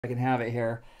I can have it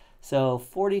here. So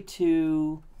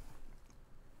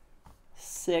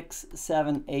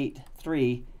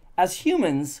 42,6,7,8,3. As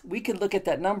humans, we could look at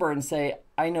that number and say,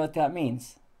 I know what that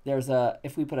means.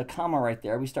 If we put a comma right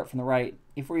there, we start from the right.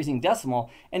 If we're using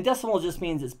decimal, and decimal just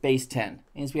means it's base 10. It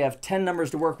means we have 10 numbers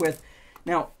to work with.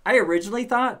 Now, I originally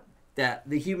thought that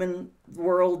the human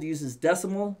world uses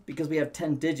decimal because we have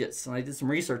 10 digits. And I did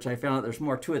some research and I found out there's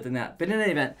more to it than that. But in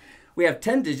any event, we have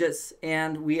 10 digits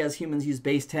and we as humans use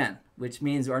base 10, which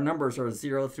means our numbers are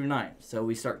 0 through 9. So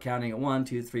we start counting at 1,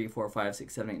 2, 3, 4, 5,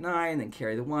 6, 7, 8, 9, then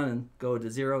carry the 1 and go to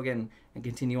 0 again and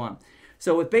continue on.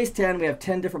 So with base 10, we have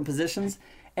 10 different positions.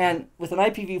 And with an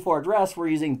IPv4 address, we're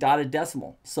using dotted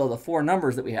decimal. So the 4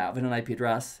 numbers that we have in an IP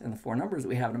address and the 4 numbers that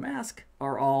we have in a mask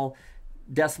are all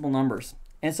decimal numbers.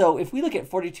 And so if we look at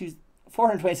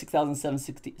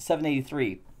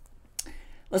 426,783,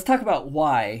 let's talk about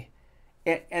why.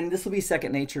 And this will be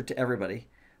second nature to everybody.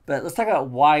 But let's talk about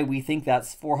why we think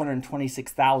that's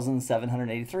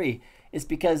 426,783. It's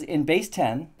because in base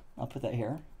 10, I'll put that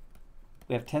here,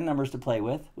 we have 10 numbers to play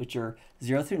with, which are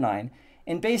 0 through 9.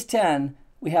 In base 10,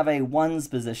 we have a ones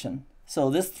position. So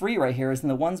this 3 right here is in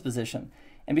the ones position.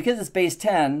 And because it's base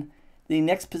 10, the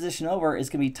next position over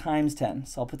is going to be times 10.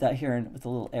 So I'll put that here with a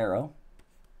little arrow.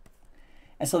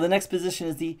 And so the next position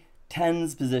is the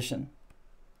tens position.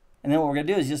 And then what we're going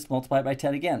to do is just multiply it by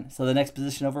 10 again. So the next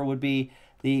position over would be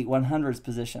the 100s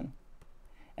position.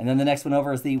 And then the next one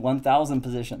over is the 1000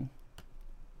 position.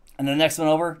 And the next one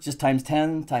over, just times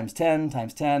 10, times 10,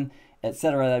 times 10,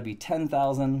 etc. That would be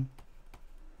 10,000.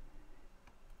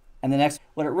 And the next,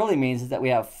 what it really means is that we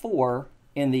have 4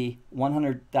 in the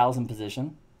 100,000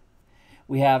 position.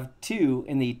 We have 2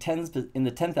 in the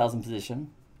 10,000 position.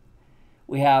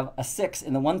 We have a 6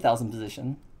 in the 1,000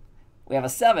 position. We have a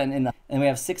 7 in the, and we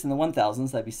have 6 in the 1,000,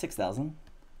 so that'd be 6,000.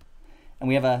 And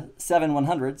we have a 7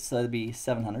 100s, so that'd be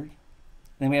 700. And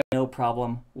then we have no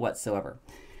problem whatsoever.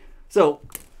 So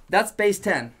that's base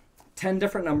 10. 10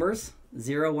 different numbers,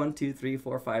 0, 1, 2, 3,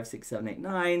 4, 5, 6, 7, 8,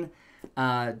 9.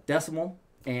 Decimal,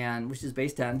 which is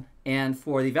base 10. And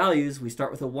for the values, we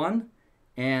start with a 1.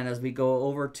 And as we go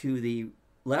over to the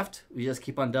left, we just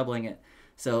keep on doubling it.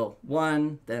 So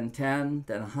 1, then 10,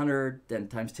 then 100, then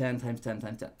times 10, times 10,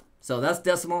 times 10. So that's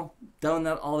decimal, done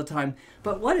that all the time.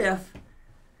 But what if,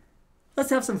 let's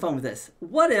have some fun with this.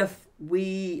 What if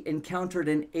we encountered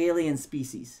an alien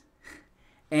species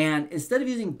and instead of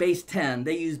using base 10,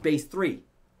 they use base 3?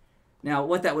 Now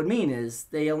what that would mean is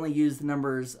they only use the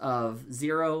numbers of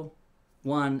 0,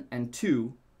 1, and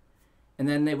 2, and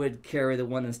then they would carry the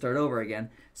 1 and start over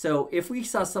again. So if we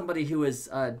saw somebody who was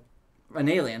an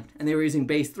alien and they were using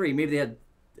base 3, maybe they had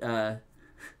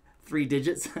 3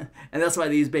 digits, and that's why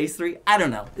they use base 3. I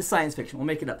don't know. It's science fiction. We'll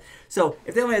make it up. So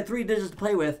if they only had 3 digits to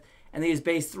play with, and they use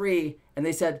base 3, and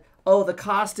they said, oh, the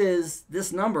cost is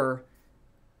this number,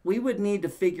 we would need to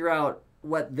figure out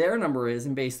what their number is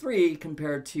in base 3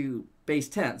 compared to base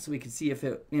 10. So we could see if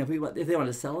it, if they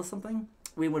wanted to sell us something,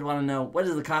 we would want to know what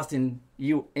is the cost in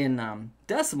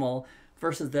decimal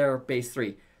versus their base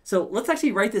 3. So let's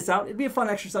actually write this out. It'd be a fun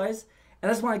exercise. And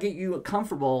I just want to get you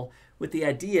comfortable with the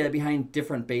idea behind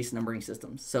different base numbering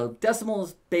systems. So decimal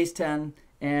is base 10,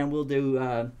 and we'll do,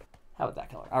 how about that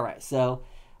color? All right, so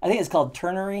I think it's called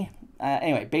ternary.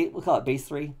 Anyway, we'll call it base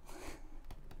 3.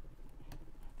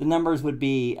 The numbers would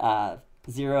be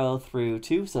 0 through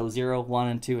 2. So 0, 1,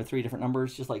 and 2 are 3 different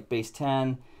numbers, just like base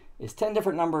 10 is 10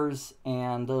 different numbers,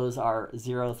 and those are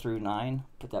 0 through 9.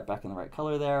 Put that back in the right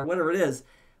color there. Whatever it is,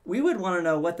 we would want to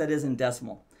know what that is in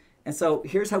decimal. And so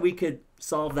here's how we could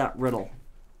solve that riddle.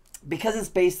 Because it's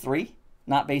base 3,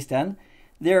 not base 10,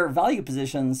 their value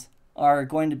positions are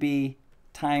going to be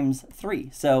times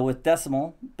 3. So with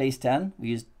decimal, base 10, we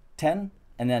use 10,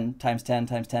 and then times 10,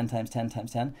 times 10, times 10,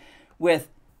 times 10. With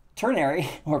ternary,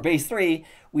 or base 3,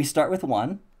 we start with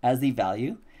 1 as the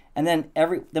value, and then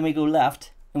we go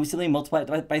left, and we simply multiply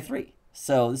it by 3.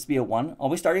 So this would be a 1,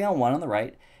 always starting on 1 on the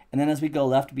right, and then as we go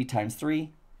left, it would be times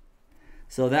 3.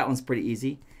 So that one's pretty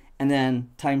easy. And then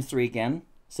times 3 again.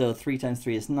 So 3 times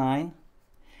 3 is 9.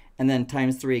 And then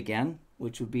times 3 again,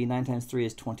 which would be 9 times 3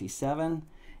 is 27.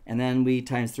 And then we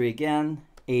times 3 again,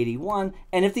 81.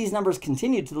 And if these numbers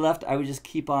continued to the left, I would just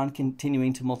keep on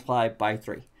continuing to multiply by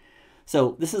 3.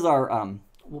 So this is our,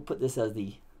 we'll put this as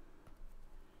the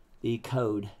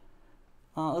code.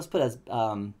 Let's put as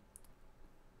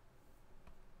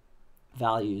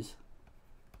values.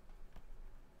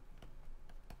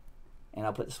 And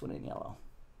I'll put this one in yellow.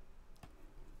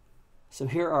 So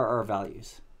here are our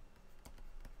values.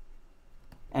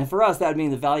 And for us, that would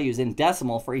mean the values in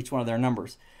decimal for each one of their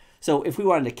numbers. So if we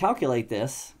wanted to calculate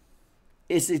this,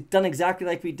 it's done exactly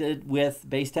like we did with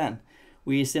base 10.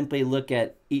 we simply look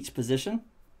at each position.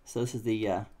 So this is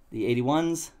the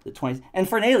 81s, the 20s. And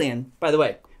for an alien, by the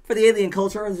way, for the alien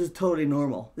culture, this is totally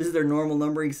normal. This is their normal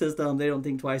numbering system. They don't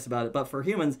think twice about it. But for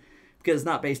humans, because it's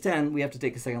not base 10, we have to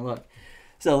take a second look.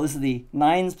 So this is the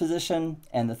 9s position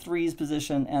and the 3s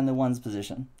position and the 1s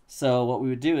position. So what we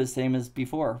would do is same as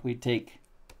before. We'd take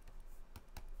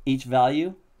each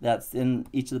value that's in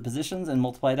each of the positions and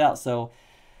multiply it out. So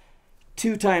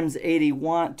 2 times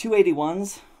 81, 2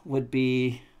 81s would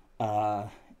be,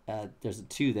 there's a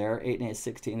 2 there, 8 and 8 is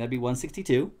 16. That'd be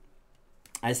 162.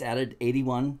 I just added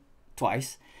 81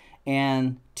 twice.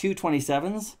 And 2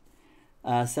 27s,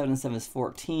 7 and 7 is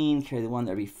 14, carry the 1,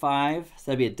 that'd be 5. So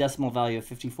that'd be a decimal value of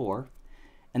 54.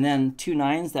 And then 2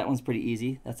 9s, that one's pretty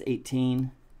easy. That's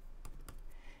 18.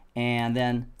 And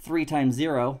then 3 times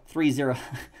 0, 3 0.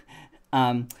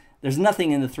 There's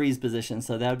nothing in the 3's position,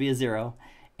 so that would be a 0.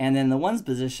 And then the 1's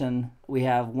position, we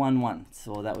have 1 1.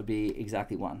 So that would be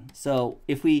exactly 1. So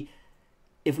if we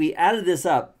added this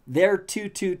up, they're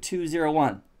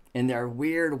 22201 in their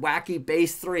weird, wacky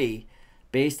base 3,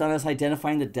 based on us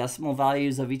identifying the decimal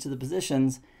values of each of the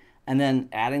positions, and then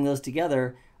adding those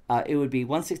together, it would be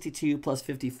 162 plus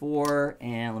 54.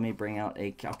 And let me bring out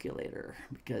a calculator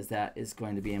because that is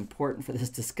going to be important for this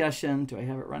discussion. Do I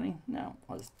have it running? No.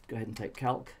 I'll just go ahead and type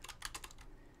calc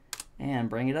and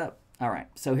bring it up. All right.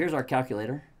 So here's our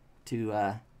calculator to,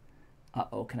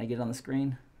 uh-oh, can I get it on the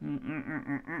screen?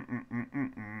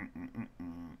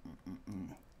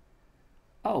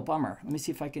 Oh, bummer. Let me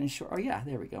see if I can ensure. Oh, yeah,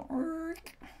 there we go.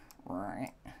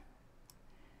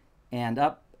 And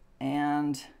up,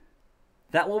 and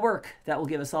that will work. That will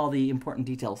give us all the important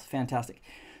details. Fantastic.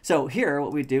 So here,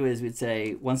 what we'd do is we'd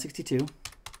say 162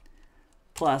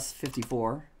 plus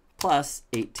 54 plus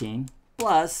 18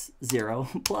 plus 0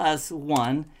 plus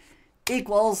 1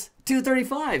 equals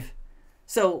 235.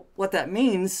 So what that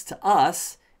means to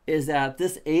us is that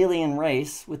this alien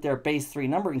race with their base 3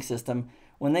 numbering system,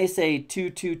 when they say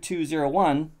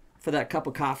 22201 for that cup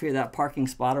of coffee or that parking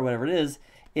spot or whatever it is,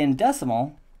 in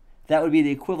decimal, that would be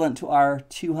the equivalent to our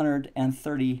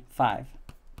 235.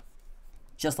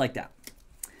 Just like that.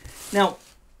 Now,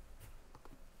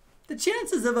 the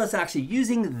chances of us actually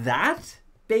using that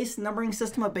base numbering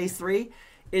system of base 3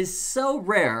 is so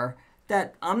rare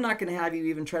that I'm not going to have you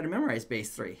even try to memorize base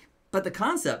 3. But the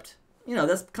concept,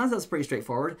 this concept's pretty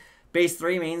straightforward. Base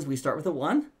 3 means we start with a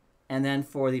 1, and then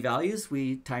for the values,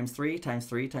 we times 3, times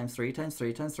 3, times 3, times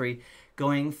 3, times 3,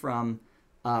 going from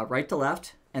right to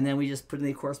left, and then we just put in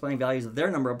the corresponding values of their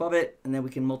number above it, and then we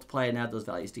can multiply and add those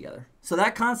values together. So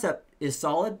that concept is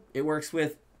solid. It works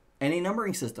with any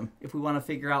numbering system if we want to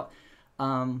figure out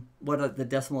what the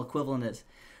decimal equivalent is.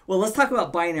 Well, let's talk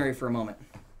about binary for a moment.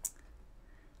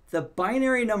 The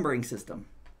binary numbering system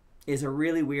is a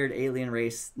really weird alien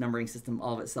race numbering system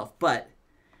all of itself, but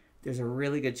there's a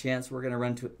really good chance we're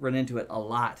going to run into it a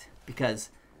lot because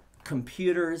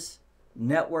computers,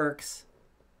 networks,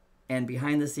 and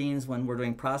behind the scenes when we're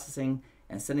doing processing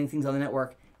and sending things on the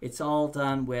network, it's all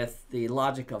done with the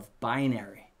logic of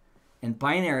binary. And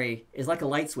binary is like a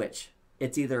light switch.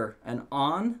 It's either an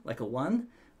on, like a 1,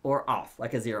 or off,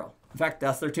 like a 0. In fact,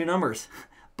 that's their 2 numbers.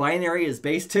 Binary is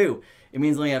base 2. It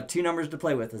means we only have 2 numbers to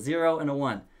play with, a 0 and a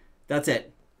 1. That's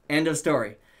it. End of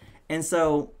story. And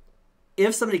so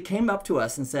if somebody came up to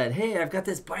us and said, hey, I've got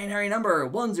this binary number,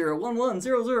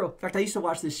 101100. In fact, I used to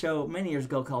watch this show many years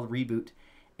ago called Reboot.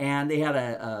 And they had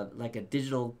a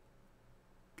digital,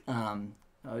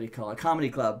 what do you call it, a comedy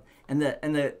club. And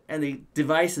the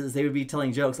devices, they would be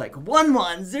telling jokes like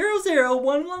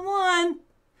 1100111,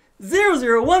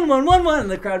 001111, and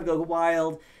the crowd would go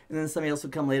wild. And then somebody else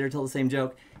would come later, tell the same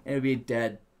joke, and it would be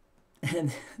dead.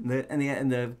 And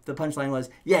the punchline was,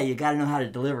 yeah, you got to know how to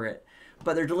deliver it.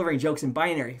 But they're delivering jokes in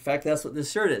binary. In fact, that's what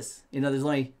this shirt is. There's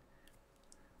only,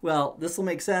 well, this will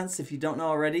make sense if you don't know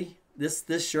already. This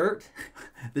shirt,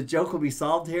 the joke will be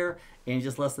solved here in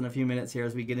just less than a few minutes here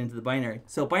as we get into the binary.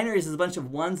 So binaries is a bunch of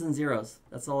 1s and 0s.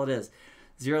 That's all it is.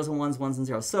 0s and 1s, 1s and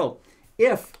 0s. So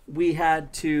if we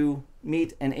had to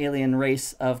meet an alien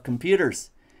race of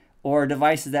computers or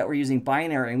devices that were using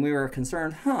binary and we were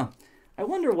concerned, I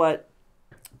wonder what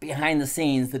behind the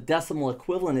scenes the decimal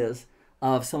equivalent is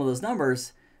of some of those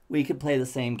numbers, we could play the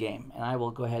same game. And I will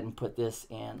go ahead and put this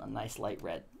in a nice light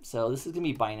red. So this is going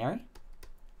to be binary,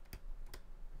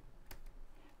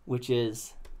 which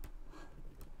is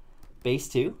base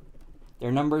 2.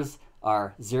 Their numbers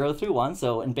are 0 through 1.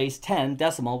 So in base 10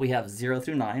 decimal, we have 0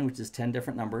 through 9, which is 10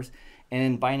 different numbers. And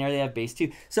in binary, they have base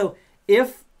 2. So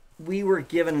if we were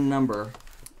given a number,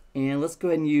 and let's go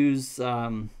ahead and use,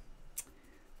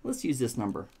 let's use this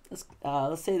number.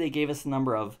 Let's say they gave us a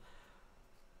number of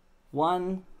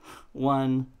 1,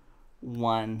 1,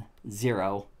 1,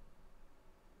 0.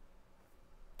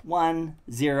 1,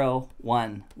 0,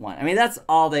 1, 1. I mean, that's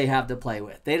all they have to play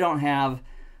with. They don't have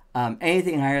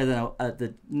anything higher than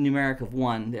the numeric of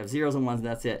 1. They have zeros and ones, and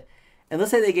that's it. And let's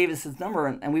say they gave us this number,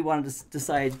 and we wanted to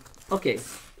decide, okay,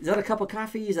 is that a cup of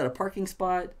coffee? Is that a parking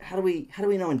spot? How do we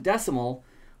know in decimal,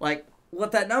 like,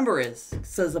 what that number is?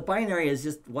 So the binary is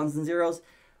just ones and zeros.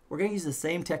 We're going to use the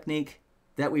same technique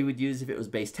that we would use if it was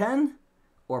base 10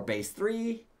 or base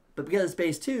 3. But because it's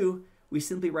base 2, we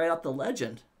simply write out the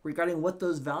legend regarding what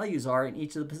those values are in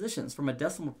each of the positions from a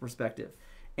decimal perspective.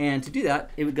 And to do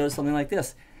that, it would go something like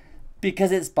this.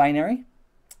 Because it's binary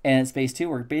and it's base 2,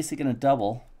 we're basically going to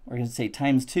double. We're going to say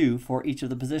times 2 for each of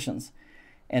the positions.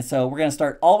 And so we're going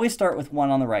to always start with 1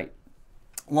 on the right.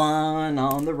 1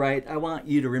 on the right. I want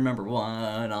you to remember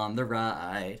 1 on the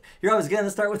right. You're always going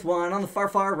to start with 1 on the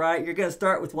far right. You're going to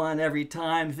start with 1 every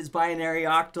time. If it's binary,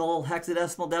 octal,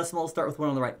 hexadecimal, decimal, start with 1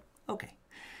 on the right. Okay.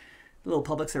 A little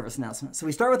public service announcement. So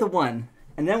we start with a 1.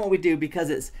 And then what we do, because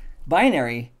it's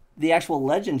binary, the actual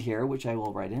legend here, which I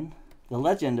will write in, the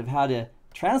legend of how to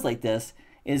translate this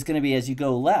is going to be, as you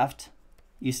go left,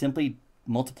 you simply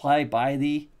multiply by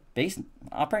the base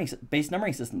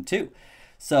numbering system, 2.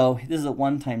 So this is a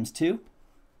 1 times 2,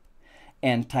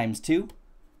 and times 2,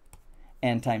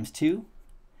 and times 2,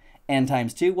 and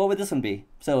times 2. What would this one be?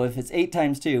 So if it's 8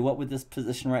 times 2, what would this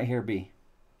position right here be?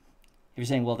 If you're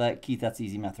saying, well, Keith, that's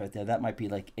easy math right there. That might be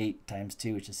like 8 times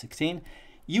 2, which is 16.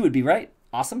 You would be right.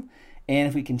 Awesome. And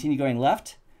if we continue going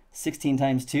left, 16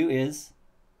 times 2 is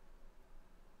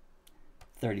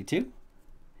 32.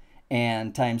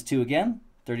 And times 2 again,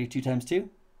 32 times 2.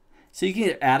 So you can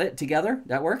either add it together,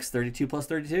 that works, 32 plus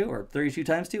 32, or 32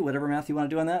 times 2, whatever math you want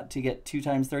to do on that, to get 2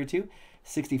 times 32,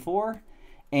 64.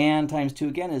 And times 2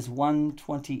 again is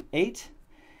 128.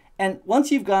 And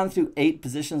once you've gone through 8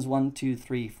 positions, 1, 2,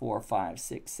 3, 4, 5,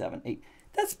 6, 7, 8,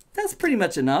 that's pretty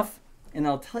much enough. And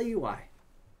I'll tell you why.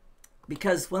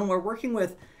 Because when we're working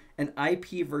with an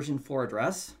IP version 4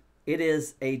 address, it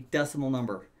is a decimal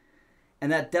number. And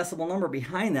that decimal number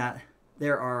behind that,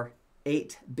 there are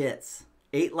 8 bits,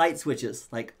 8 light switches,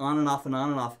 like on and off and on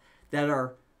and off, that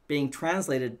are being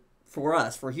translated for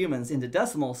us, for humans, into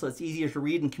decimal, so it's easier to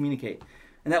read and communicate.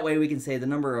 And that way we can say the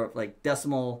number of like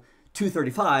decimal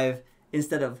 235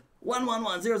 instead of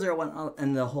 111001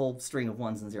 and the whole string of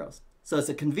ones and zeros. So it's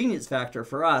a convenience factor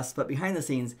for us, but behind the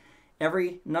scenes,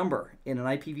 every number in an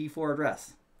IPv4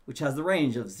 address, which has the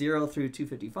range of 0 through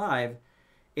 255,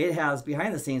 it has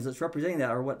behind the scenes what's representing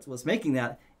that, or what's making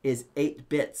that, is 8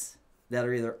 bits that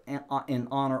are either in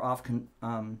on or off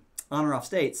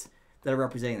states that are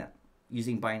representing that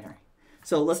using binary.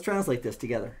 So let's translate this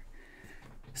together.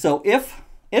 So if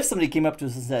somebody came up to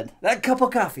us and said, that cup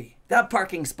of coffee, that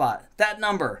parking spot, that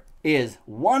number is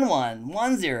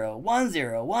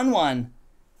 11101011,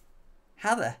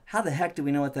 how the heck do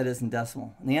we know what that is in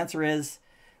decimal? And the answer is,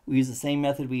 we use the same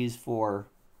method we use for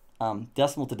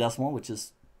decimal to decimal, which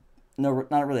is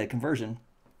not really a conversion.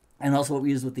 And also what we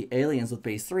use with the aliens with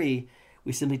base 3,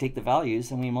 we simply take the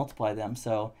values and we multiply them.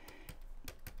 So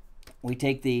we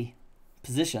take the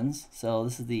positions, so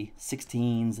this is the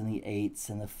 16s and the 8s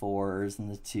and the 4s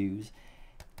and the 2s,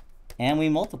 and we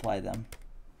multiply them.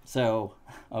 So,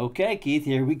 okay, Keith,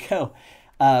 here we go.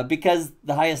 Because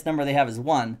the highest number they have is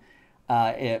 1,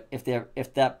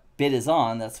 if that bit is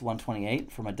on, that's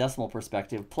 128 from a decimal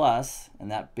perspective, plus,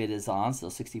 and that bit is on, so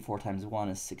 64 times 1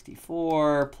 is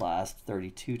 64, plus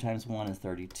 32 times 1 is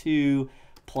 32,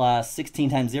 plus 16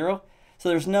 times 0. So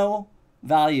there's no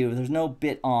value, there's no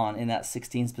bit on in that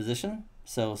 16th position.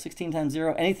 So 16 times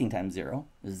 0, anything times 0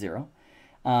 is 0.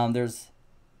 There's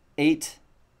 8,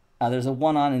 there's a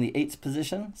 1 on in the 8th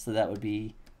position, so that would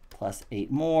be plus 8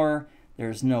 more.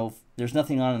 There's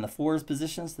nothing on in the 4's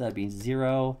position, so that'd be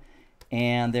 0.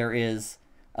 And there is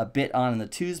a bit on in the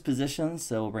 2's position,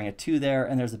 so we'll bring a 2 there,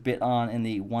 and there's a bit on in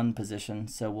the 1 position,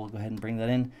 so we'll go ahead and bring that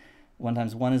in. 1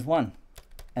 times 1 is 1.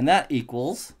 And that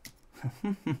equals,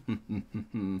 I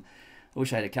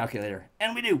wish I had a calculator,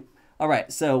 and we do. All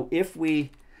right, so if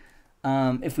we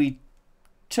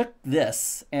took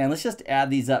this, and let's just add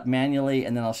these up manually,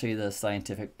 and then I'll show you the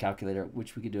scientific calculator,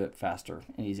 which we could do it faster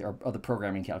and easier, or the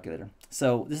programming calculator.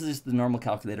 So this is just the normal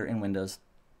calculator in Windows.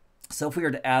 So if we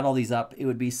were to add all these up, it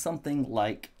would be something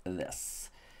like this.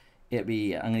 It'd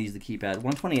be, I'm going to use the keypad,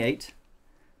 128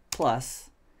 plus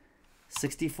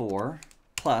 64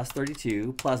 plus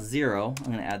 32 plus 0. I'm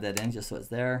going to add that in just so it's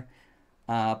there.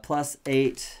 Plus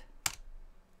 8.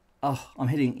 Oh, I'm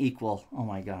hitting equal. Oh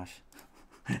my gosh.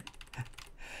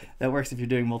 That works if you're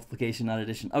doing multiplication, not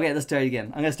addition. Okay, let's try it again.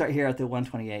 I'm going to start here at the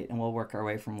 128, and we'll work our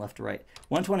way from left to right.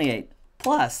 128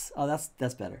 plus, oh,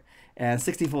 that's better, and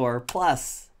 64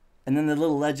 plus, and then the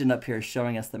little legend up here is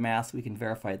showing us the math, so we can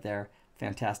verify it there.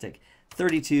 Fantastic.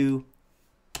 32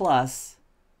 plus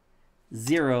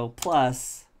 0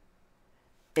 plus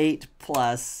 8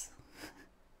 plus,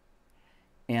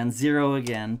 and 0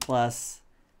 again, plus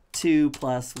 2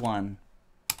 plus 1.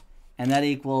 And that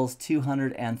equals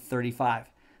 235.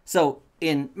 So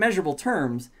in measurable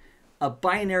terms, a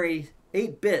binary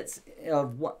 8 bits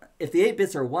of, if the 8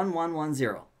 bits are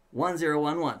 1110,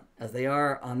 1011, as they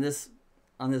are on this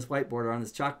whiteboard or on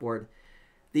this chalkboard,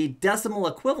 the decimal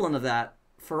equivalent of that,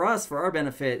 for us, for our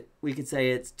benefit, we could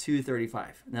say it's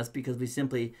 235. And that's because we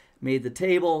simply made the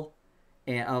table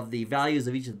of the values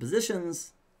of each of the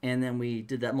positions, and then we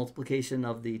did that multiplication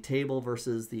of the table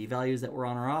versus the values that were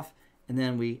on or off, and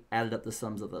then we added up the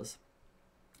sums of those.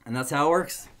 And that's how it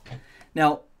works.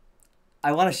 Now,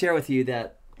 I want to share with you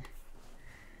that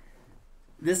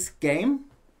this game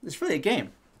is really a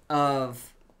game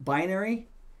of binary.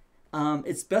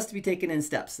 It's best to be taken in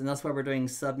steps, and that's why we're doing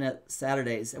Subnet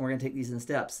Saturdays, and we're going to take these in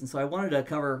steps. And so I wanted to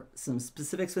cover some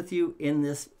specifics with you in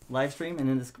this live stream and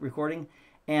in this recording.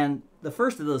 And the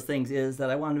first of those things is that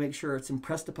I wanted to make sure it's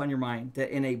impressed upon your mind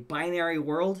that in a binary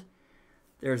world,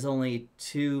 there's only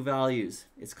 2 values.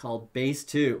 It's called base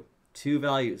 2. 2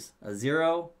 values, a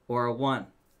 0 or a 1.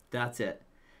 That's it.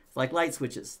 It's like light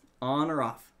switches, on or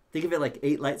off. Think of it like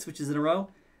 8 light switches in a row.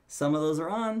 Some of those are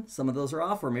on, some of those are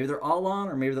off, or maybe they're all on,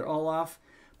 or maybe they're all off.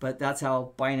 But that's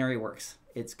how binary works.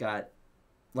 It's got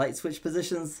light switch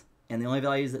positions, and the only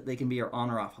values that they can be are on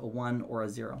or off, a 1 or a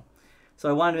 0. So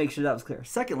I wanted to make sure that was clear.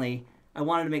 Secondly, I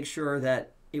wanted to make sure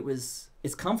that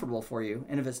it's comfortable for you.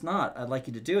 And if it's not, I'd like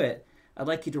you to do it. I'd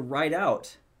like you to write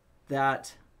out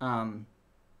that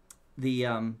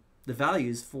the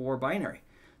values for binary.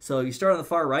 So you start on the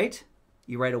far right,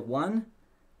 you write a 1,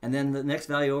 and then the next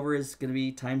value over is going to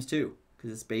be times 2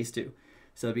 because it's base 2.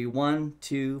 So it'd be 1,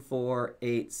 2, 4,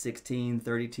 8, 16,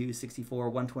 32, 64,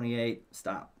 128,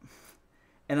 stop.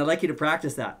 And I'd like you to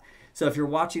practice that. So if you're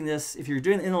watching this, if you're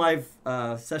doing in a live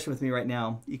session with me right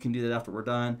now, you can do that after we're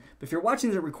done. But if you're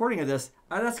watching the recording of this,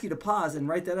 I'd ask you to pause and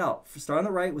write that out. Start on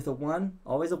the right with a 1,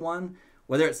 always a 1.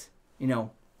 Whether it's,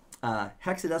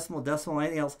 hexadecimal, decimal,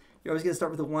 anything else, you're always going to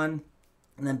start with a 1.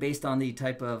 And then based on the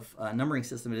type of numbering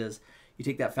system it is, you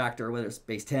take that factor, whether it's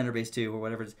base 10 or base 2 or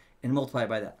whatever it is, and multiply it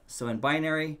by that. So in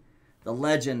binary, the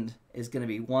legend is going to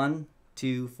be 1,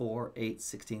 2, 4, 8,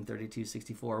 16, 32,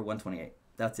 64, 128.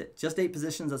 That's it. Just 8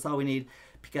 positions. That's all we need,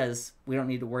 because we don't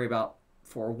need to worry about,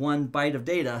 for 1 byte of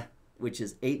data, which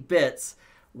is 8 bits,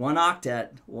 1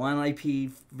 octet, 1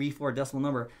 IPv4 decimal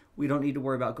number, we don't need to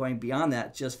worry about going beyond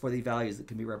that just for the values that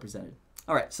can be represented.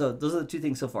 All right, so those are the 2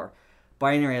 things so far.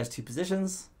 Binary has 2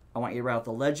 positions. I want you to write out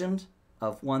the legend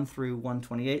of 1 through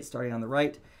 128, starting on the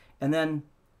right. And then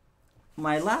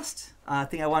my last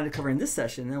thing I wanted to cover in this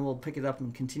session, and then we'll pick it up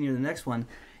and continue the next one,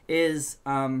 is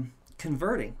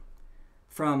converting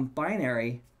from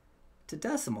binary to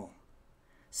decimal.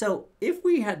 So if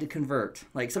we had to convert,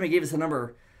 like somebody gave us a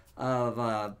number of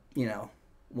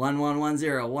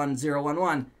 1110,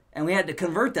 1011, and we had to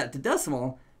convert that to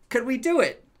decimal, could we do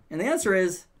it? And the answer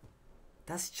is,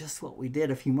 that's just what we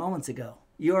did a few moments ago.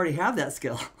 You already have that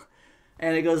skill.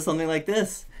 And it goes something like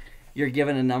this. You're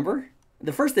given a number.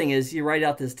 The first thing is you write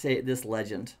out this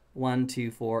legend, 1, 2,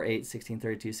 4, 8, 16,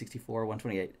 32, 64,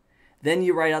 128. Then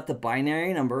you write out the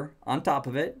binary number on top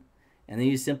of it, and then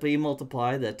you simply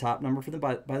multiply the top number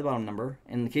by the bottom number.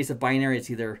 In the case of binary, it's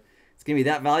going to be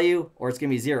that value or it's going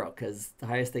to be 0, because the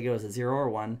highest they go is a 0 or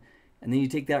 1. And then you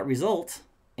take that result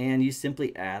and you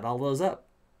simply add all those up.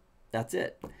 That's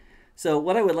it. So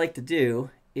what I would like to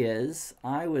do is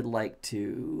I would like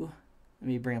to, let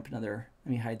me bring up another,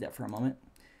 let me hide that for a moment.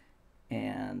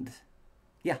 And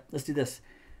yeah, let's do this.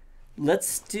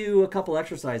 Let's do a couple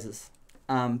exercises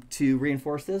to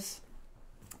reinforce this.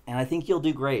 And I think you'll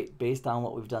do great based on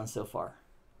what we've done so far.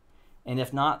 And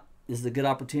if not, this is a good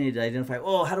opportunity to identify,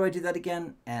 oh, how do I do that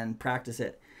again? And practice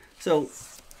it. So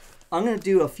I'm going to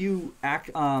do a few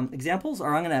examples,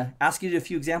 or I'm going to ask you to do a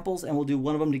few examples, and we'll do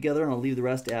one of them together, and I'll leave the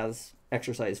rest as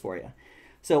exercise for you.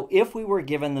 So if we were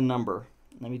given the number,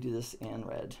 let me do this in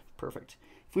red. Perfect.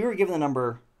 If we were given the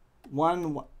number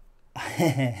 1,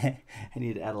 I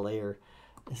need to add a layer.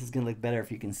 This is going to look better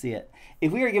if you can see it.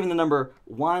 If we were given the number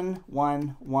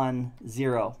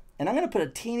 1110, and I'm going to put a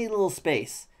teeny little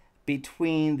space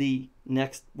between the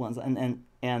next ones and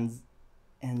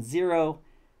 0.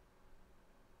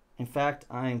 In fact,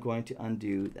 I'm going to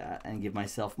undo that and give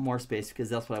myself more space because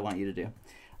that's what I want you to do.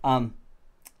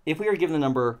 If we were given the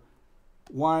number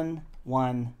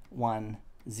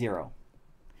 1110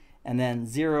 and then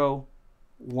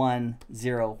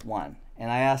 0101,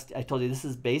 and I told you this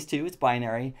is base 2, it's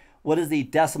binary. What is the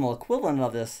decimal equivalent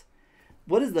of this?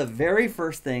 What is the very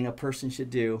first thing a person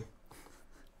should do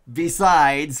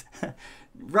besides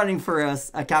running for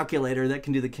a calculator that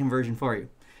can do the conversion for you?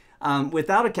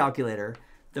 Without a calculator,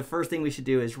 the first thing we should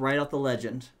do is write out the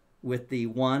legend with the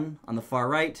 1 on the far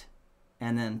right,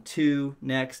 and then 2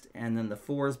 next, and then the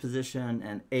 4's position,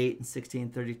 and 8, and 16,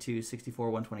 32,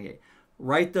 64, 128.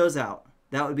 Write those out.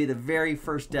 That would be the very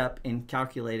first step in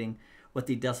calculating what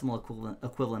the decimal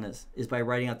equivalent is by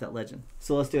writing out that legend.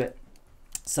 So let's do it.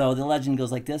 So the legend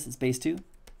goes like this. It's base 2.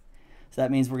 So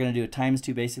that means we're going to do a times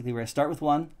 2 basically. We're going to start with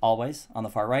 1, always, on the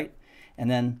far right,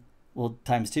 and then we'll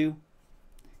times 2,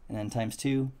 and then times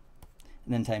 2,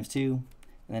 and then times 2,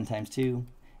 and then times 2,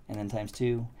 and then times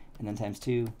 2, and then times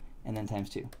 2, and then times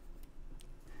 2.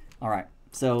 All right,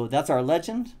 so that's our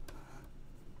legend.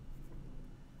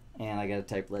 And I got to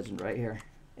type legend right here.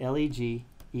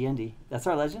 L-E-G-E-N-D. That's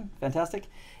our legend. Fantastic.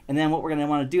 And then what we're going to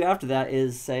want to do after that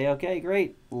is say, okay,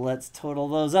 great, let's total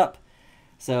those up.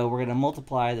 So we're going to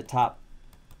multiply the top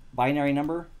binary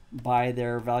number by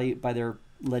their value, by their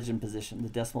legend position, the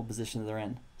decimal position that they're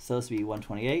in. So this would be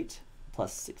 128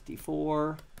 plus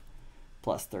 64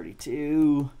 plus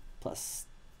 32 plus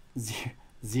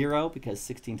 0 because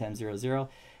 16 times 0 is 0.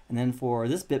 And then for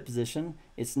this bit position,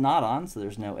 it's not on, so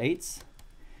there's no 8s.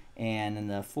 And in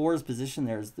the 4's position,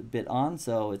 there's the bit on,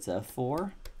 so it's a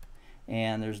 4.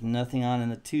 And there's nothing on in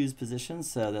the 2's position,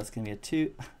 so that's going to be a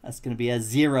 2. That's going to be a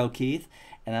 0, Keith.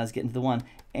 And I was getting to the 1.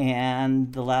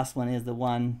 And the last one is the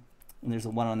 1, and there's a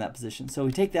 1 on that position. So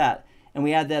we take that, and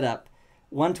we add that up.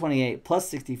 128 plus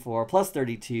 64 plus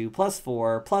 32 plus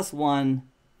 4 plus 1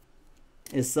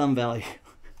 is some value.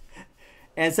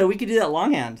 And so we could do that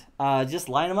longhand. Just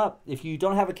line them up. If you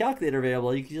don't have a calculator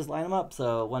available, you can just line them up.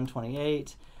 So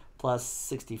 128 plus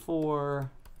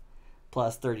 64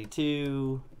 plus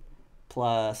 32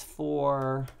 plus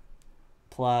 4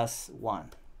 plus 1.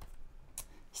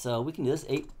 So we can do this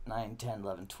 8, 9, 10,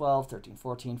 11, 12, 13,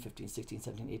 14, 15, 16,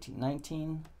 17, 18,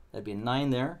 19. That'd be a 9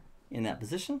 there in that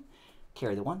position.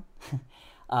 Carry the 1.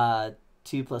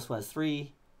 2 plus 1 is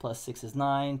 3, plus 6 is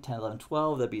 9, 10, 11,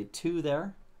 12. That'd be a 2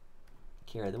 there.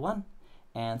 Carry the 1.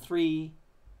 And 3,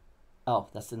 oh,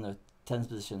 that's in the 10's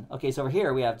position. Okay, so over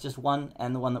here we have just 1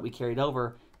 and the 1 that we carried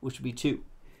over, which would be 2.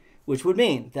 Which would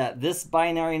mean that this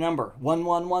binary number,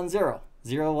 1110,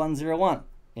 0101,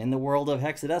 in the world of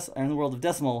hexadecimal, or in the world of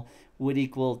decimal, would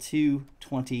equal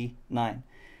 229.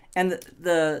 And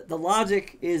the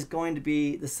logic is going to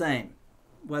be the same.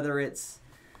 Whether it's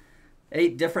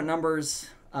 8 different numbers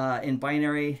in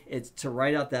binary, it's to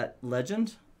write out that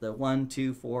legend, the 1,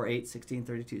 2, 4, 8, 16,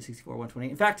 32, 64, 128.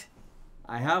 In fact,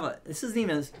 I have this isn't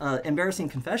even an embarrassing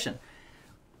confession.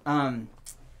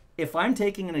 If I'm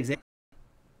taking an exam,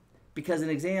 because in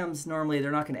exams, normally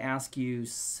they're not going to ask you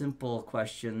simple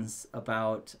questions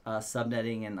about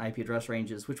subnetting and IP address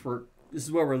ranges, which this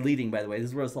is where we're leading, by the way. This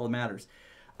is where this all matters.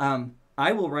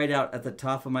 I will write out at the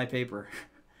top of my paper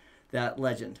that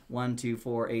legend, 1, 2,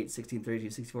 4, 8, 16, 32,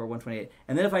 64, 128.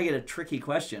 And then if I get a tricky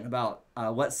question about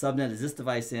what subnet is this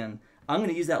device in, I'm going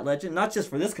to use that legend, not just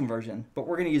for this conversion, but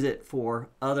we're going to use it for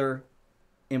other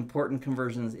important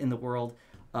conversions in the world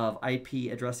of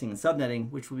IP addressing and subnetting,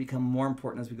 which will become more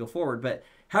important as we go forward. But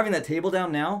having that table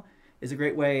down now is a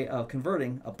great way of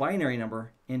converting a binary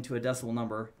number into a decimal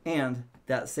number. And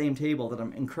that same table that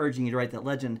I'm encouraging you to write that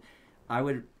legend, I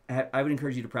would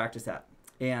encourage you to practice that.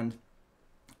 And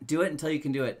do it until you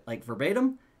can do it like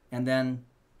verbatim, and then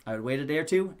I would wait a day or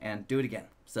two and do it again.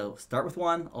 So start with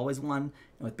 1, always 1, and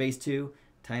with base 2,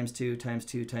 times 2, times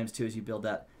 2, times 2 as you build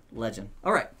that legend.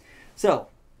 All right, so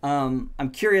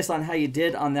I'm curious on how you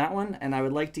did on that one, and I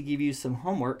would like to give you some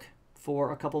homework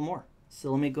for a couple more.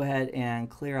 So let me go ahead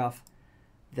and clear off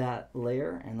that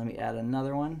layer, and let me add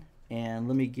another one, and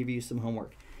let me give you some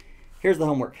homework. Here's the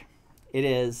homework. It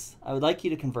is, I would like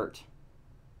you to convert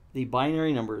the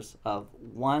binary numbers of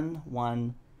 1,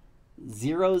 1,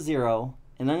 0, 0,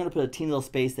 and I'm going to put a teeny little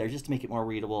space there just to make it more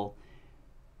readable.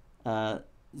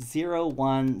 0,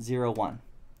 1, 0, 1.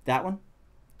 That one.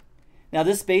 Now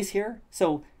this space here,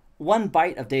 so 1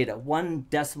 byte of data, 1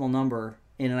 decimal number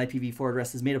in an IPv4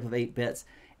 address is made up of 8 bits.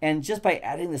 And just by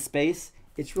adding the space,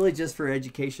 it's really just for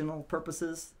educational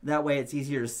purposes. That way it's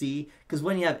easier to see. Because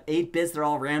when you have 8 bits, they're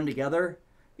all rammed together.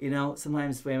 You know,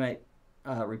 sometimes we might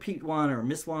repeat one or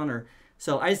miss one, or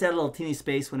so I just add a little teeny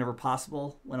space whenever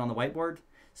possible when on the whiteboard,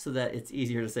 so that it's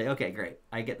easier to say, okay, great,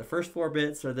 I get the first 4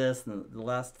 bits or this, and the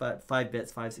last 5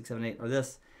 bits, 5, 6, 7, 8 or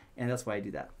this, and that's why I do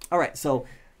that. All right, so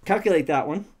calculate that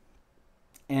one,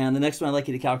 and the next one I'd like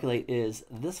you to calculate is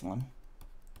this one,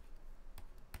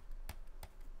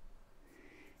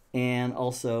 and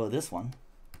also this one.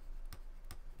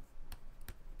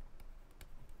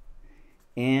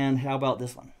 And how about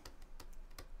this one?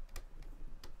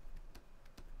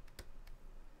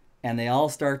 And they all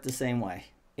start the same way.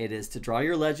 It is to draw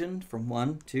your legend from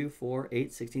 1, 2, 4,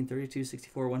 8, 16, 32,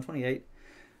 64, 128.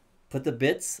 Put the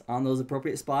bits on those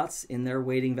appropriate spots in their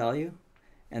weighting value.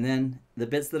 And then the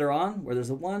bits that are on, where there's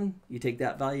a 1, you take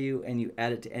that value and you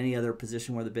add it to any other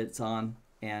position where the bit's on,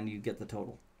 and you get the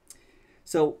total.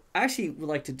 So I actually would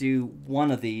like to do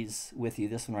one of these with you,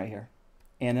 this one right here.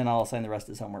 And then I'll assign the rest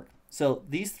as homework. So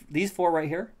these 4 right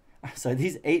here, sorry,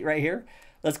 these 8 right here,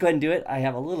 let's go ahead and do it. I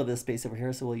have a little bit of space over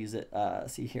here, so we'll use it.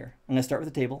 See here. I'm going to start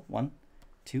with the table. 1,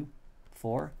 2,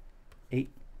 4,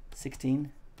 8,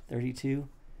 16, 32,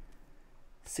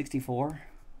 64,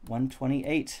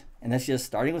 128. And that's just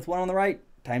starting with 1 on the right,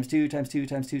 times 2, times 2,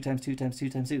 times 2, times 2, times 2,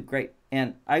 times 2. Great.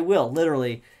 And I will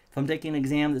literally, if I'm taking an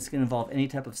exam that's going to involve any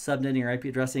type of subnetting or IP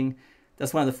addressing,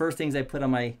 that's one of the first things I put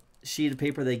on my sheet of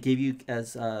paper they give you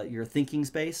as your thinking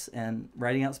space and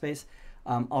writing out space.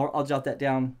 I'll jot that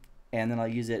down, and then I'll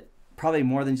use it probably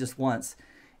more than just once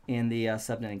in the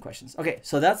subnetting questions. Okay,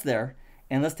 so that's there.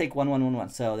 And let's take 1, 1, 1, 1.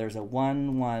 So there's a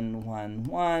 1, 1, 1,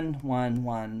 1, 1,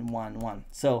 1, 1, 1.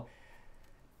 So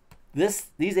these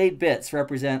 8 bits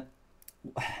represent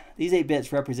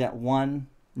one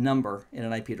number in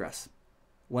an IP address,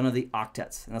 one of the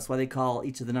octets. And that's why they call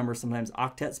each of the numbers sometimes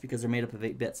octets, because they're made up of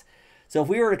 8 bits. So if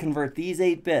we were to convert these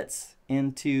 8 bits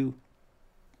into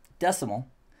decimal,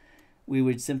 we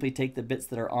would simply take the bits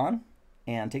that are on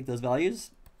and take those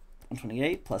values.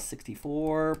 128 plus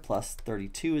 64 plus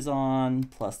 32 is on,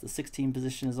 plus the 16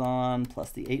 position is on,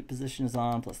 plus the 8 position is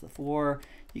on, plus the 4.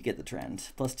 You get the trend.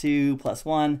 Plus 2, plus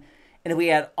 1. And if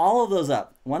we add all of those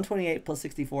up, 128 plus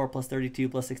 64 plus 32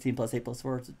 plus 16 plus 8 plus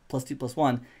 4 plus 2 plus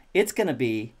 1, it's going to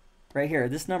be, right here,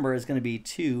 this number is going to be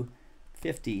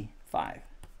 255.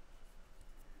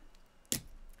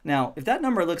 Now, if that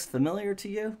number looks familiar to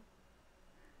you,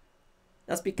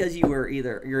 that's because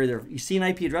you've seen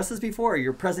IP addresses before, or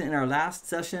you're present in our last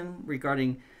session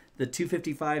regarding the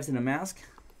 255s in a mask.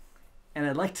 And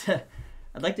I'd like to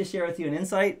share with you an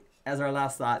insight as our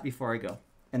last thought before I go,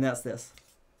 and that's this.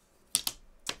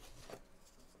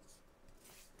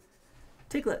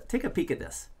 Take a peek at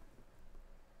this.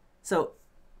 So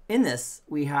in this,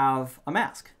 we have a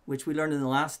mask, which we learned in the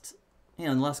last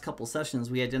couple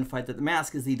sessions. We identified that the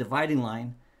mask is the dividing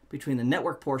line between the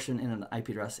network portion in an IP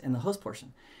address and the host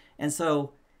portion. And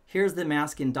so here's the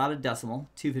mask in dotted decimal,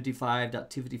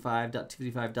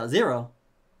 255.255.255.0.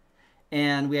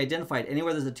 And we identified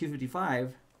anywhere there's a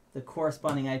 255, the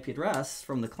corresponding IP address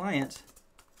from the client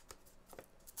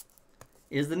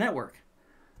is the network.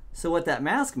 So what that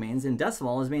mask means in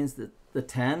decimal means that the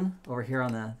 10 over here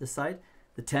on this side,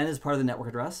 the 10 is part of the network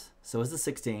address. So is the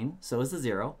 16. So is the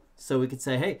 0. So we could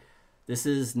say, hey, this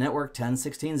is network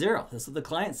 10.16.0. This is what the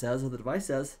client says, or the device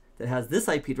says, that has this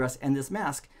IP address and this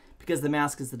mask, because the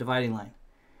mask is the dividing line.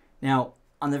 Now,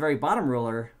 on the very bottom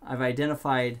ruler, I've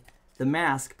identified the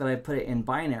mask, but I put it in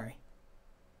binary.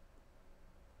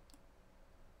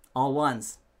 All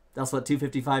ones. That's what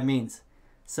 255 means.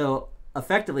 So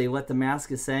effectively, what the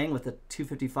mask is saying with the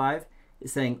 255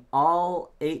 is saying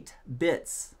all 8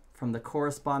 bits from the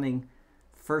corresponding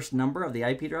first number of the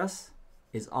IP address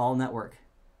is all network.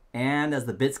 And as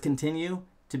the bits continue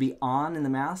to be on in the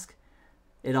mask,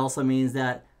 it also means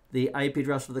that the IP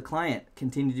address for the client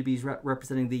continue to be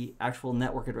representing the actual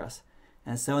network address.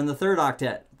 And so in the third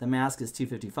octet, the mask is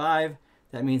 255.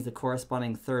 That means the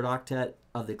corresponding third octet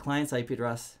of the client's IP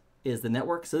address is the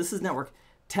network. So this is network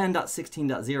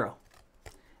 10.16.0.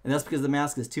 And that's because the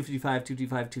mask is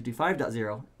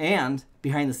 255.255.255.0. And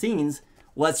behind the scenes,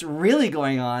 what's really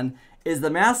going on is the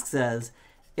mask says,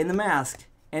 in the mask,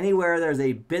 anywhere there's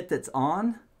a bit that's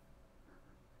on,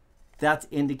 that's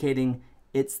indicating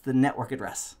it's the network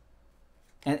address.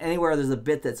 And anywhere there's a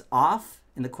bit that's off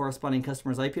in the corresponding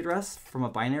customer's IP address from a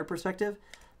binary perspective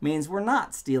means we're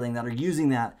not stealing that or using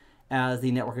that as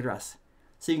the network address.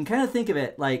 So you can kind of think of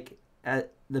it like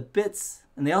the bits,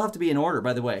 and they all have to be in order,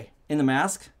 by the way. In the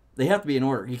mask, they have to be in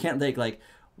order. You can't think like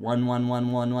 1 1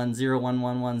 1 1 1 0 1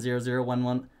 1 1 0 0 1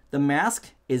 1. The mask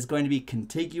is going to be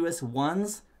contiguous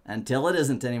ones until it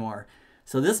isn't anymore.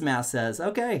 So this mask says,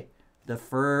 okay, the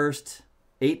first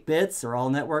 8 bits are all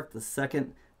network. The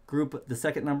second group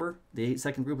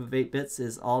of 8 bits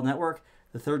is all network.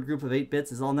 The third group of 8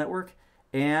 bits is all network.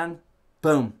 And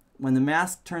boom, when the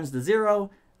mask turns to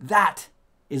 0, that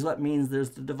is what means there's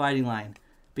the dividing line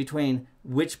between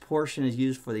which portion is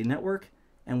used for the network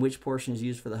and which portion is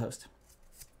used for the host.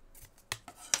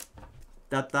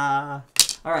 Da-da.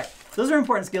 All right, those are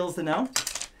important skills to know.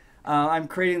 I'm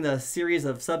creating the series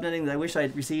of subnetting that I wish I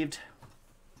had received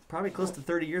probably close to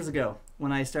 30 years ago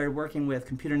when I started working with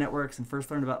computer networks and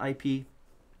first learned about IP.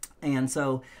 And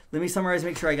so let me summarize,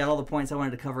 make sure I got all the points I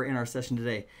wanted to cover in our session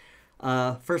today.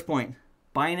 First point,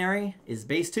 binary is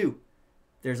base 2.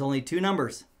 There's only two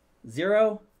numbers,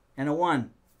 0 and a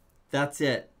 1. That's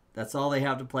it. That's all they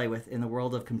have to play with in the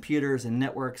world of computers and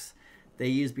networks. They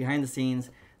use behind the scenes,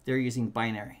 they're using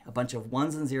binary. A bunch of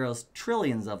ones and zeros,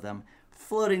 trillions of them,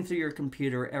 floating through your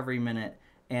computer every minute.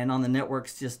 And on the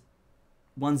networks, just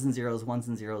ones and zeros, ones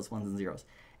and zeros, ones and zeros.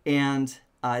 And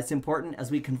it's important as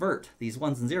we convert these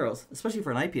ones and zeros, especially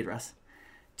for an IP address,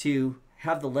 to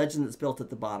have the legend that's built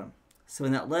at the bottom. So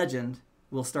in that legend,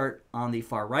 we'll start on the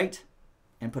far right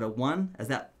and put a 1 as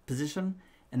that position.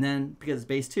 And then because it's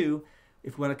base 2,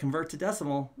 if we want to convert to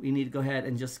decimal, we need to go ahead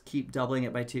and just keep doubling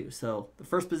it by 2. So the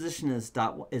first position is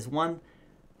 1.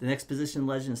 The next position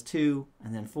legend is 2,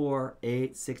 and then 4,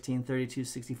 8, 16, 32,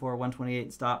 64,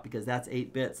 128, stop, because that's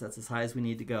 8 bits. That's as high as we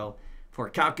need to go for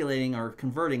calculating or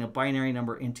converting a binary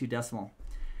number into decimal.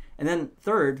 And then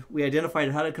third, we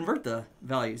identified how to convert the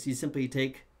values. You simply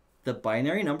take the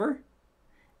binary number,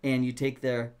 and you take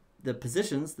the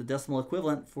positions, the decimal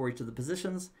equivalent for each of the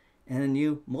positions, and then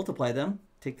you multiply them,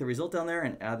 take the result down there,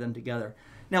 and add them together.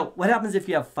 Now, what happens if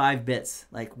you have 5 bits,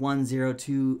 like 1, 0,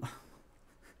 2...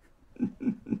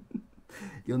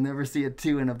 You'll never see a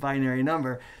 2 in a binary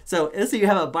number. So let's say you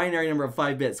have a binary number of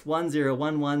 5 bits, 1, 0,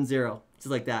 1, 1, 0, just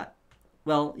like that.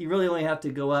 Well, you really only have to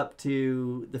go up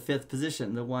to the 5th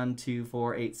position, the 1, 2,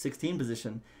 4, 8, 16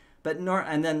 position.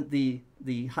 And then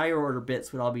the higher order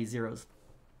bits would all be zeros.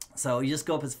 So you just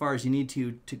go up as far as you need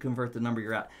to convert the number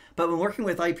you're at. But when working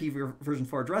with IP version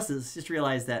 4 addresses, just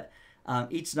realize that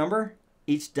each number,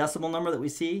 each decimal number that we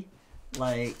see,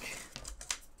 like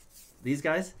these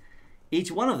guys, each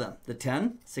one of them, the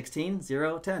 10, 16,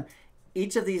 0, 10,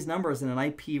 each of these numbers in an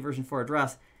IP version 4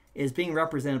 address is being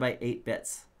represented by 8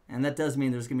 bits. And that does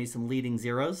mean there's going to be some leading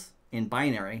zeros in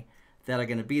binary that are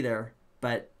going to be there,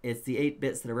 but it's the 8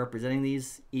 bits that are representing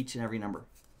these, each and every number.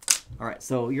 All right,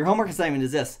 so your homework assignment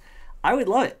is this. I would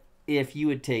love it if you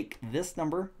would take this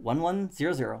number,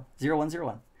 1100,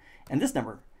 0101, and this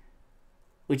number,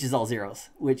 which is all zeros,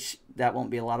 which that won't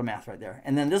be a lot of math right there.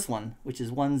 And then this one, which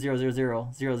is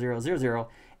 10000000,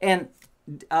 and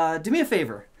do me a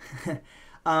favor.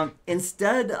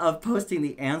 Instead of posting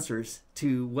the answers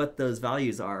to what those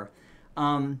values are,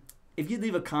 if you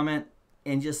leave a comment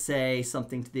and just say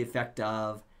something to the effect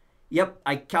of, yep,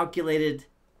 I calculated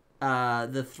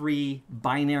the 3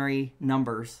 binary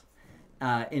numbers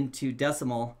into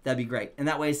decimal, that'd be great. And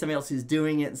that way somebody else who's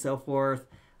doing it and so forth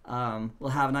will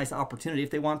have a nice opportunity if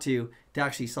they want to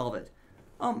actually solve it.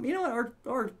 You know what,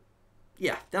 or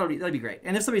yeah, that'd be great.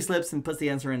 And if somebody slips and puts the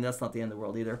answer in, that's not the end of the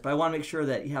world either. But I want to make sure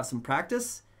that you have some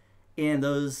practice in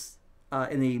those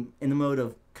in the mode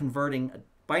of converting a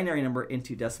binary number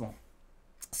into decimal.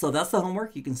 So that's the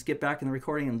homework. You can skip back in the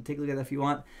recording and take a look at that if you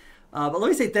want. But let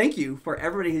me say thank you for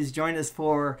everybody who's joined us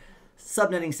for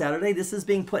Subnetting Saturday. This is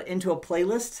being put into a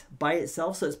playlist by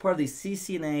itself, so it's part of the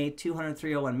CCNA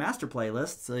 200-301 master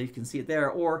playlist, so you can see it there.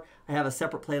 Or I have a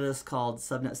separate playlist called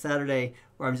Subnet Saturday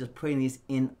where I'm just putting these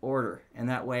in order. And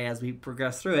that way, as we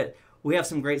progress through it, we have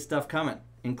some great stuff coming,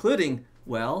 including,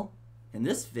 well, in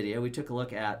this video, we took a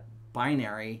look at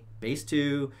binary, base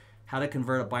 2, how to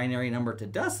convert a binary number to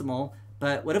decimal.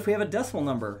 But what if we have a decimal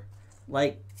number,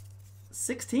 like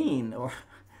 16, or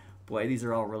boy, these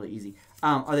are all really easy.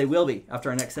 Or they will be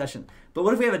after our next session. But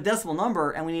what if we have a decimal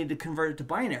number and we need to convert it to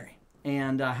binary?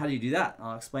 And how do you do that?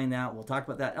 I'll explain that. We'll talk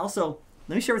about that. Also,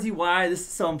 let me share with you why this is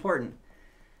so important.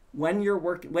 When we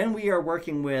are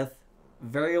working with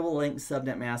variable length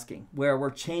subnet masking, where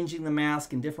we're changing the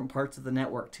mask in different parts of the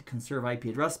network to conserve IP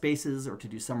address spaces or to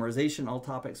do summarization, all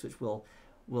topics which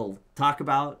we'll talk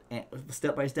about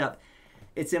step by step.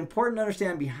 It's important to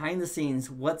understand behind the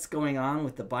scenes what's going on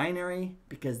with the binary,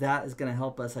 because that is going to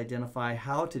help us identify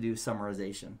how to do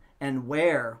summarization and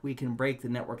where we can break the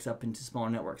networks up into smaller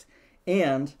networks.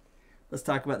 And let's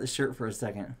talk about this shirt for a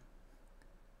second.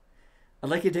 I'd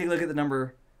like you to take a look at the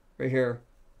number right here.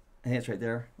 I think it's right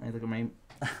there. Let me look at my...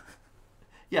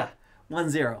 yeah,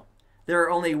 10. There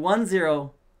are only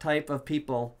 10 type of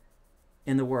people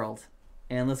in the world.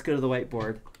 And let's go to the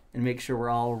whiteboard and make sure we're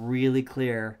all really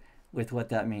clear with what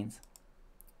that means.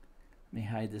 Let me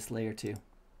hide this layer too.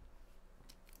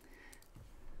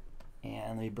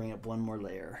 And let me bring up one more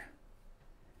layer.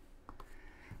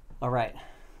 All right.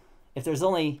 If there's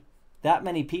only that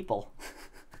many people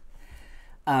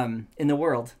in the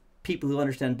world, people who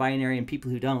understand binary and people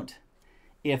who don't,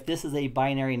 if this is a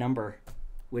binary number,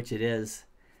 which it is,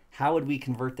 how would we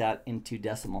convert that into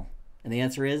decimal? And the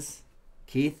answer is,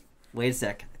 Keith, wait a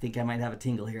sec. I think I might have a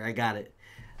tingle here. I got it.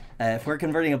 If we're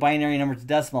converting a binary number to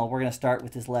decimal, we're going to start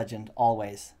with this legend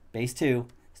always. Base 2,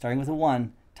 starting with a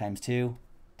 1, times 2,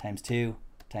 times 2,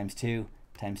 times 2,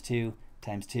 times 2,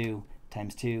 times 2,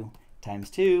 times 2, times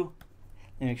 2.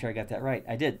 Let me make sure I got that right.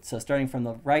 I did. So starting from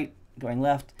the right, going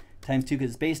left, times 2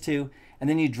 because it's base 2, and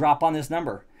then you drop on this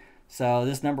number. So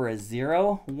this number is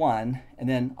 0, 1, and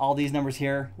then all these numbers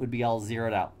here would be all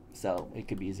zeroed out. So it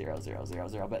could be 0, 0, 0,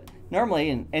 0. But normally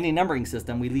in any numbering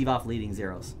system, we leave off leading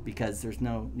zeros because there's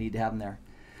no need to have them there.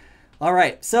 All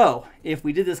right, so if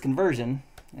we did this conversion,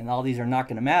 and all these are not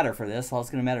going to matter for this, all that's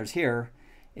going to matter is here,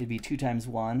 it'd be 2 times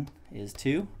 1 is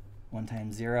 2, 1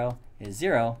 times 0 is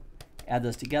 0. Add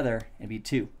those together, it'd be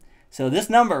 2. So this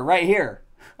number right here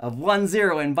of 1,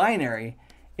 0 in binary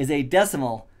is a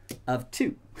decimal of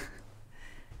 2.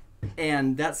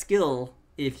 And that skill,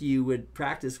 if you would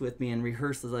practice with me and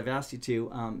rehearse as I've asked you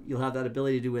to, you'll have that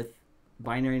ability to do with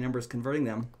binary numbers, converting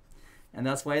them. And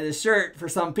that's why this shirt, for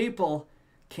some people,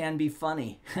 can be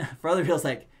funny. For other people, it's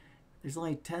like, there's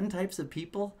only 10 types of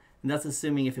people? And that's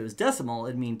assuming if it was decimal,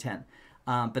 it'd mean 10.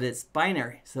 But it's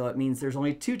binary, so it means there's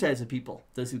only 2 types of people,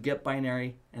 those who get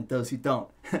binary and those who don't.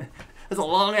 That's a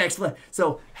long explanation.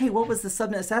 So, hey, what was the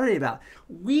Subnet Saturday about?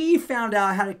 We found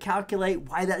out how to calculate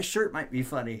why that shirt might be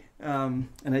funny. And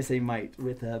I say might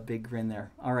with a big grin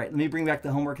there. All right, let me bring back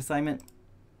the homework assignment.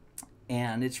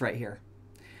 And it's right here.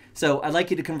 So I'd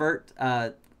like you to convert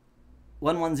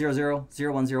 1100,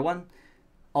 0101,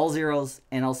 all zeros,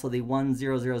 and also the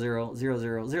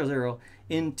 10000000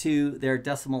 into their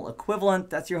decimal equivalent.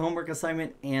 That's your homework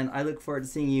assignment. And I look forward to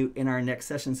seeing you in our next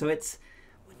session. So it's,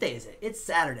 what day is it? It's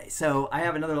Saturday. So I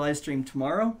have another live stream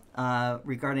tomorrow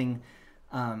regarding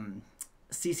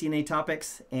CCNA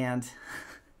topics. And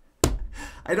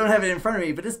I don't have it in front of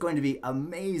me, but it's going to be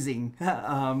amazing.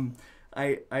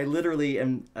 I literally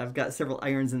I've got several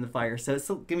irons in the fire. So it's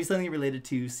going to be something related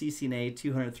to CCNA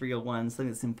 200-301, something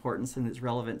that's important, something that's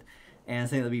relevant, and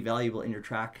something that'll be valuable in your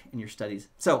track, in your studies.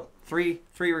 So three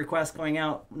requests going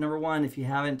out. Number 1, if you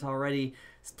haven't already,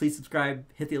 please subscribe,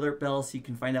 hit the alert bell so you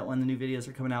can find out when the new videos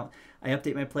are coming out. I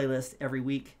update my playlist every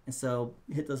week, and so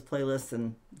hit those playlists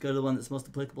and go to the one that's most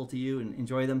applicable to you and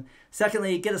enjoy them.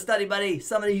 Secondly, get a study buddy,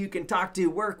 somebody you can talk to,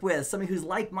 work with, somebody who's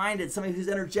like-minded, somebody who's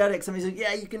energetic, somebody who's,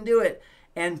 yeah, you can do it,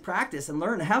 and practice and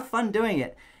learn, have fun doing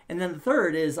it. And then the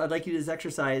third is I'd like you to do this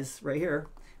exercise right here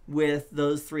with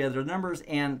those 3 other numbers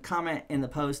and comment in the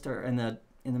post or in the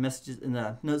messages, in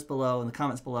the notes below, in the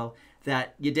comments below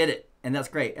that you did it. And that's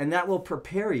great. And that will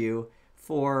prepare you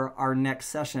for our next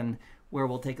session where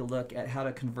we'll take a look at how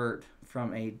to convert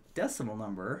from a decimal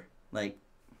number, like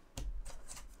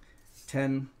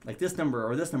 10, like this number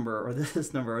or this number or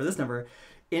this number or this number,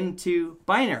 into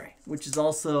binary, which is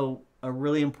also a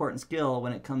really important skill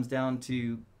when it comes down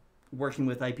to working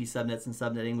with IP subnets and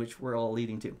subnetting, which we're all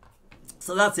leading to.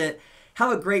 So that's it.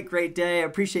 Have a great, great day. I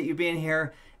appreciate you being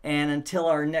here. And until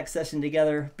our next session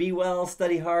together, be well,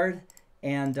 study hard,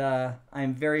 and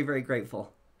I'm very, very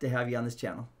grateful to have you on this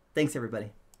channel. Thanks,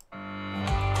 everybody.